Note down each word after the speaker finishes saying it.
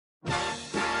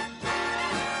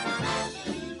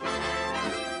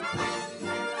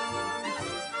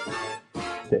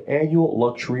the annual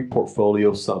Luxury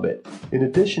Portfolio Summit, in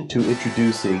addition to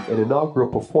introducing an inaugural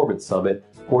Performance Summit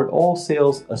for an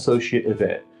all-sales associate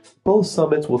event. Both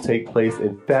summits will take place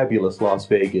in fabulous Las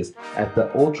Vegas at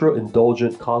the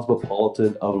ultra-indulgent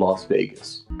Cosmopolitan of Las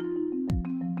Vegas.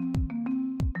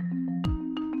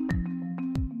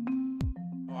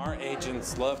 Our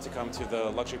agents love to come to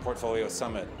the Luxury Portfolio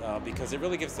Summit because it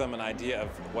really gives them an idea of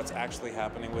what's actually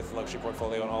happening with Luxury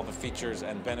Portfolio and all the features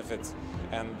and benefits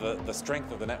and the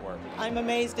strength of the network. I'm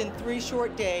amazed in 3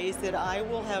 short days that I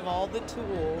will have all the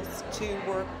tools to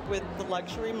work with the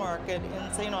luxury market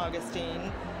in St.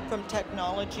 Augustine, from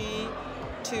technology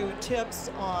to tips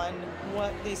on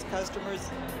what these customers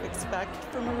expect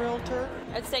from a realtor.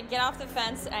 I'd say get off the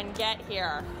fence and get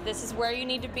here. This is where you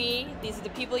need to be. These are the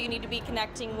people you need to be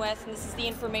connecting with, and this is the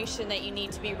information that you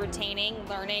need to be retaining,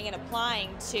 learning, and applying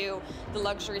to the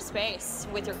luxury space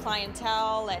with your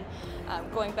clientele and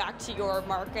going back to your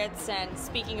markets and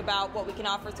speaking about what we can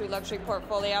offer through Luxury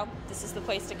Portfolio. This is the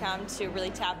place to come to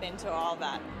really tap into all of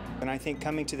that. And I think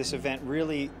coming to this event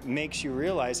really makes you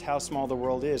realize how small the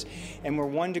world is. And we're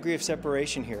 1 degree of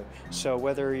separation here. So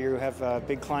whether you have a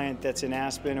big client that's in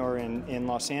Aspen or in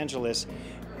Los Angeles,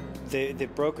 the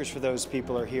brokers for those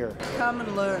people are here. Come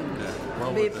and learn.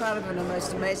 Be a part of the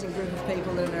most amazing group of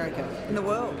people in America, in the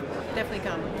world. Definitely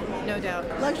come, no doubt.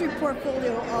 Luxury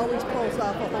Portfolio always pulls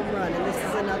off a home run, and this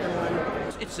is another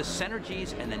one. It's the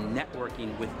synergies and the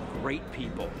networking with great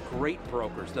people, great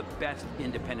brokers, the best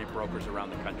independent brokers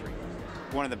around the country.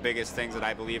 One of the biggest things that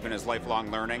I believe in is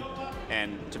lifelong learning,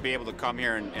 and to be able to come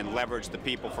here and leverage the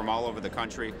people from all over the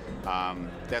country,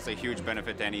 that's a huge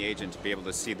benefit to any agent to be able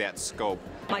to see that scope.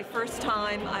 My first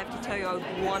time, I have to tell you, I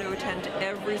would want to attend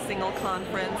every single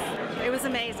conference. It was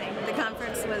amazing. The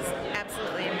conference was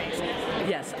absolutely amazing.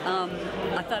 Yes,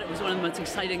 I thought it was one of the most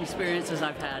exciting experiences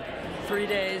I've had. 3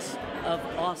 days of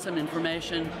awesome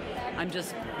information. I'm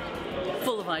just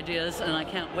full of ideas, and I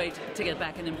can't wait to get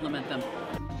back and implement them.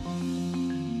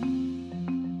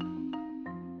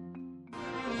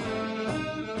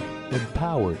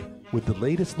 Empowered with the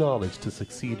latest knowledge to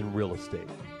succeed in real estate.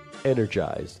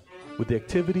 Energized with the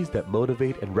activities that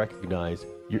motivate and recognize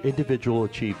your individual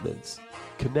achievements.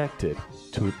 Connected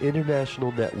to an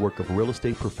international network of real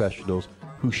estate professionals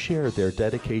who share their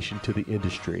dedication to the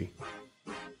industry.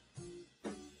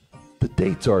 The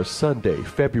dates are Sunday,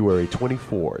 February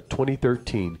 24,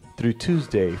 2013 through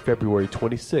Tuesday, February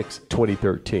 26,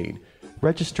 2013.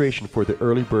 Registration for the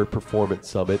Early Bird Performance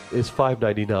Summit is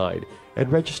 $5.99,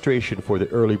 and registration for the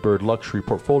Early Bird Luxury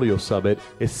Portfolio Summit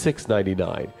is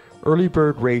 $6.99. Early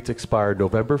bird rates expire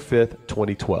November 5th,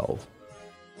 2012.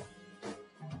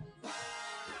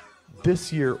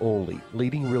 This year only,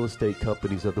 leading real estate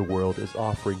companies of the world is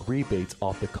offering rebates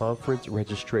off the conference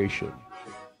registration.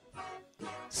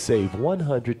 Save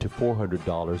 $100 to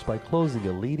 $400 by closing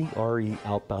a LeadingRE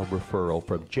outbound referral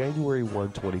from January 1,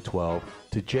 2012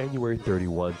 to January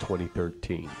 31,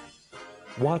 2013.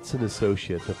 Watson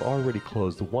Associates have already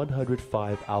closed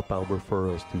 105 outbound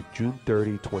referrals through June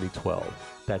 30,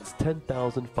 2012. That's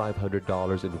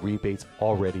 $10,500 in rebates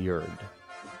already earned.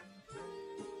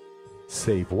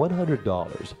 Save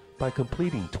 $100 by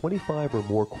completing 25 or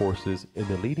more courses in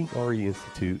the LeadingRE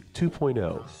Institute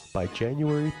 2.0 by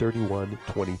January 31,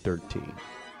 2013.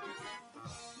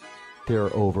 There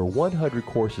are over 100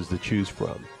 courses to choose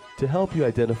from. To help you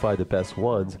identify the best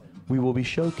ones, we will be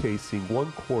showcasing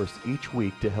one course each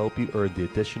week to help you earn the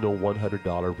additional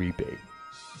 $100 rebate.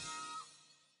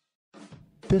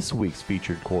 This week's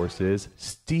featured course is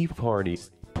Steve Harney's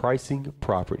Pricing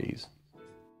Properties.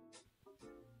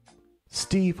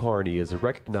 Steve Harney is a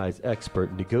recognized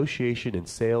expert in negotiation and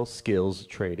sales skills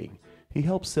training. He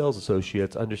helps sales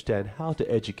associates understand how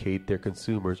to educate their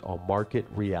consumers on market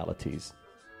realities.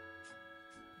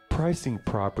 Pricing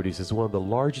properties is one of the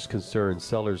largest concerns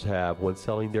sellers have when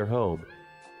selling their home.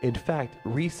 In fact,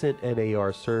 recent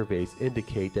NAR surveys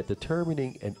indicate that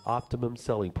determining an optimum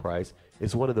selling price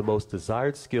is one of the most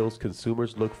desired skills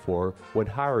consumers look for when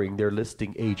hiring their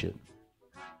listing agent.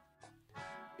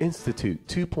 Institute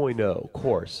 2.0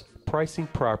 course, Pricing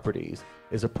Properties,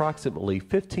 is approximately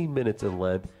 15 minutes in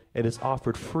length and is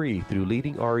offered free through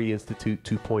LeadingRE Institute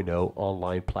 2.0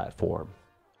 online platform.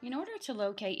 In order to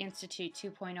locate Institute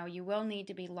 2.0, you will need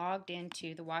to be logged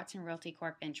into the Watson Realty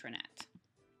Corp intranet.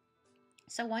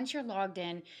 So once you're logged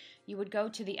in, you would go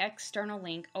to the external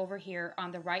link over here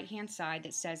on the right-hand side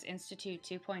that says Institute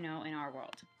 2.0 in our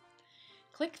world.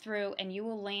 Click through and you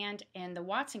will land in the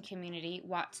Watson community,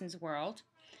 Watson's World.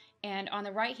 And on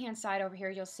the right-hand side over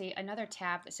here, you'll see another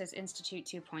tab that says Institute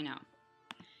 2.0.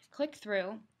 Click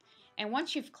through, and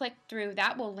once you've clicked through,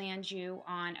 that will land you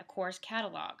on a course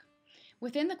catalog.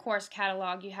 Within the course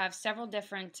catalog, you have several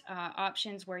different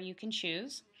options where you can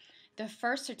choose. The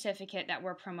first certificate that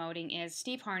we're promoting is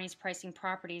Steve Harney's Pricing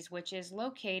Properties, which is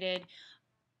located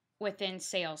within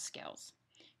Sales Skills.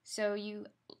 So you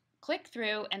click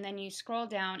through and then you scroll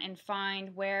down and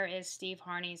find where is Steve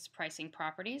Harney's Pricing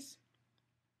Properties.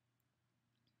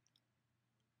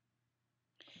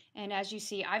 And as you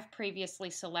see, I've previously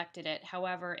selected it.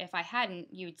 However, if I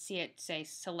hadn't, you'd see it say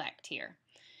select here.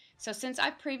 So since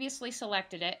I've previously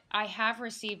selected it, I have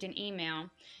received an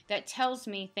email that tells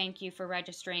me thank you for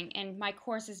registering, and my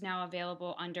course is now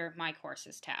available under My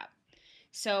Courses tab.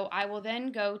 So I will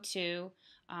then go to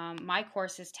My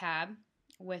Courses tab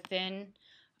within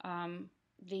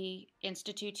the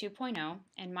Institute 2.0,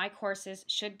 and my courses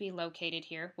should be located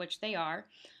here, which they are,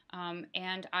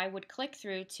 and I would click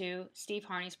through to Steve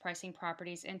Harney's Pricing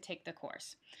Properties and take the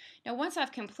course. Now once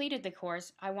I've completed the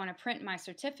course, I want to print my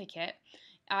certificate.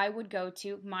 I would go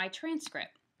to My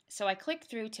Transcript. So I click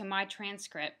through to My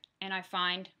Transcript and I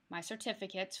find my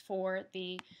certificates for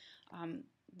the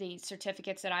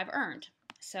certificates that I've earned.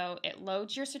 So it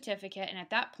loads your certificate, and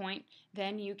at that point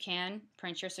then you can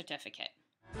print your certificate.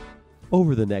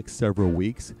 Over the next several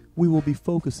weeks, we will be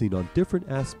focusing on different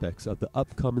aspects of the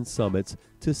upcoming summits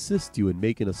to assist you in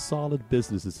making a solid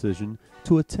business decision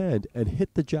to attend and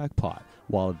hit the jackpot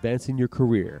while advancing your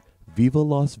career. Viva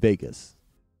Las Vegas!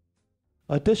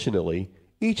 Additionally,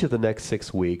 each of the next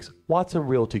 6 weeks, Watson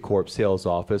Realty Corp sales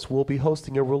office will be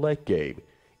hosting a roulette game.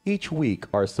 Each week,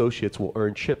 our associates will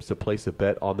earn chips to place a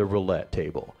bet on the roulette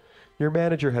table. Your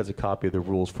manager has a copy of the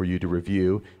rules for you to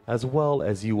review, as well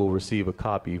as you will receive a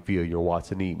copy via your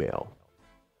Watson email.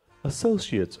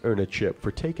 Associates earn a chip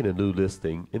for taking a new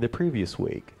listing in the previous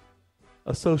week.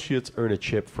 Associates earn a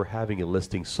chip for having a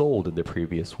listing sold in the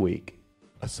previous week.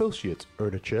 Associates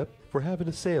earn a chip for having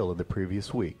a sale in the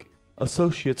previous week.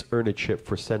 Associates earn a chip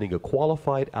for sending a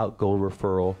qualified outgoing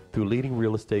referral through leading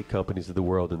real estate companies of the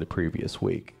world in the previous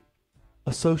week.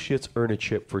 Associates earn a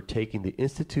chip for taking the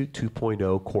Institute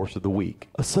 2.0 course of the week.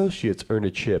 Associates earn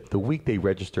a chip the week they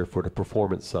register for the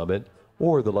Performance Summit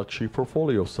or the Luxury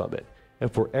Portfolio Summit,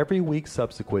 and for every week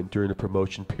subsequent during the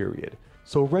promotion period.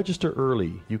 So register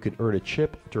early. You can earn a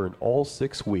chip during all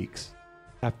 6 weeks.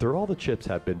 After all the chips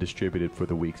have been distributed for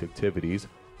the week's activities,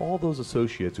 all those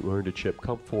associates who earned a chip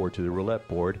come forward to the roulette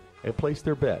board and place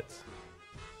their bets.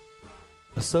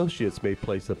 Associates may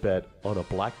place a bet on a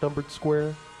black numbered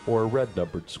square or a red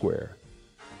numbered square.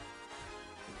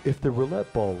 If the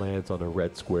roulette ball lands on a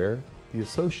red square, the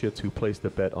associates who place the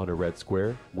bet on a red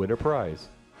square win a prize.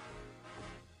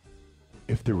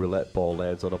 If the roulette ball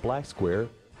lands on a black square,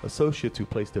 associates who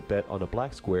place the bet on a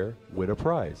black square win a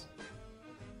prize.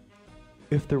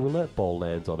 If the roulette ball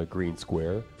lands on a green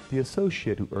square, the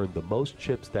associate who earned the most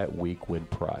chips that week win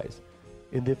prize.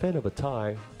 In the event of a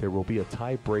tie, there will be a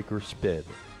tiebreaker spin.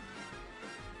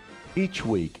 Each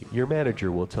week, your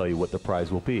manager will tell you what the prize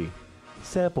will be.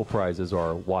 Sample prizes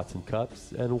are Watson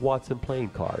Cups and Watson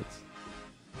playing cards.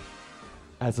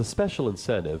 As a special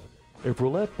incentive, if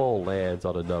roulette ball lands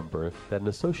on a number that an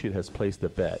associate has placed a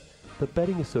bet, the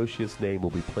betting associate's name will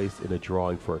be placed in a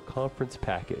drawing for a conference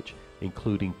package,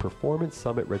 including Performance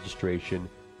Summit registration,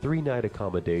 3-night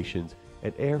accommodations,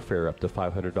 and airfare up to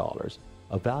 $500,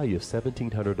 a value of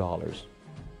 $1,700.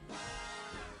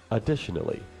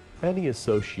 Additionally, any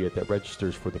associate that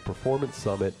registers for the Performance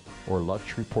Summit or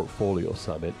Luxury Portfolio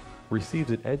Summit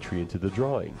receives an entry into the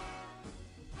drawing.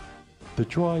 The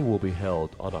drawing will be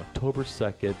held on October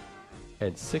 2nd,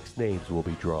 and 6 names will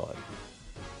be drawn.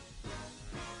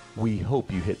 We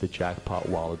hope you hit the jackpot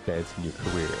while advancing your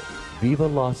career. Viva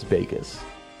Las Vegas!